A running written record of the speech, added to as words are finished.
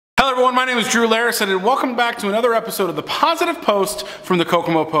Hello everyone, my name is Drew Larison and welcome back to another episode of the Positive Post from the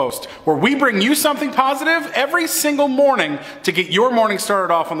Kokomo Post, where we bring you something positive every single morning to get your morning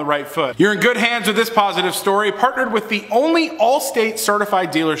started off on the right foot. You're in good hands with this positive story, partnered with the only all-state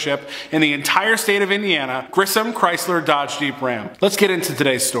certified dealership in the entire state of Indiana, Grissom, Chrysler, Dodge, Jeep, Ram. Let's get into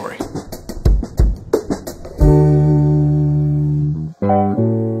today's story.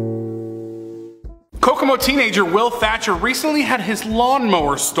 Kokomo teenager Will Thatcher recently had his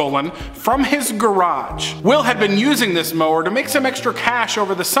lawnmower stolen from his garage. Will had been using this mower to make some extra cash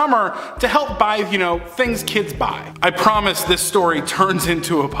over the summer to help buy, things kids buy. I promise this story turns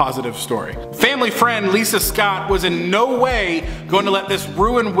into a positive story. Family friend Lisa Scott was in no way going to let this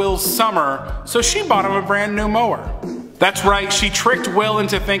ruin Will's summer, so she bought him a brand new mower. That's right, she tricked Will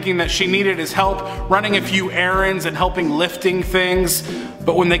into thinking that she needed his help running a few errands and helping lifting things.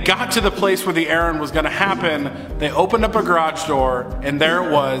 But when they got to the place where the errand was gonna happen, they opened up a garage door and there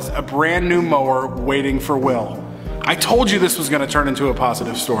it was, a brand new mower waiting for Will. I told you this was gonna turn into a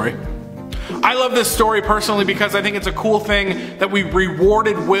positive story. I love this story personally because I think it's a cool thing that we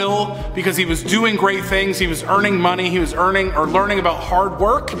rewarded Will because he was doing great things, he was earning money, he was learning about hard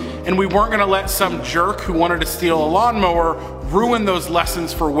work, and we weren't gonna let some jerk who wanted to steal a lawnmower ruin those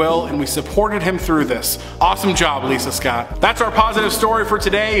lessons for Will, and we supported him through this. Awesome job, Lisa Scott. That's our positive story for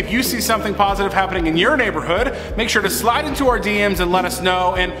today. If you see something positive happening in your neighborhood, make sure to slide into our DMs and let us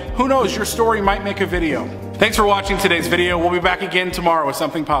know, and who knows, your story might make a video. Thanks for watching today's video. We'll be back again tomorrow with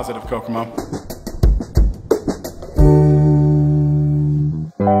something positive, Kokomo.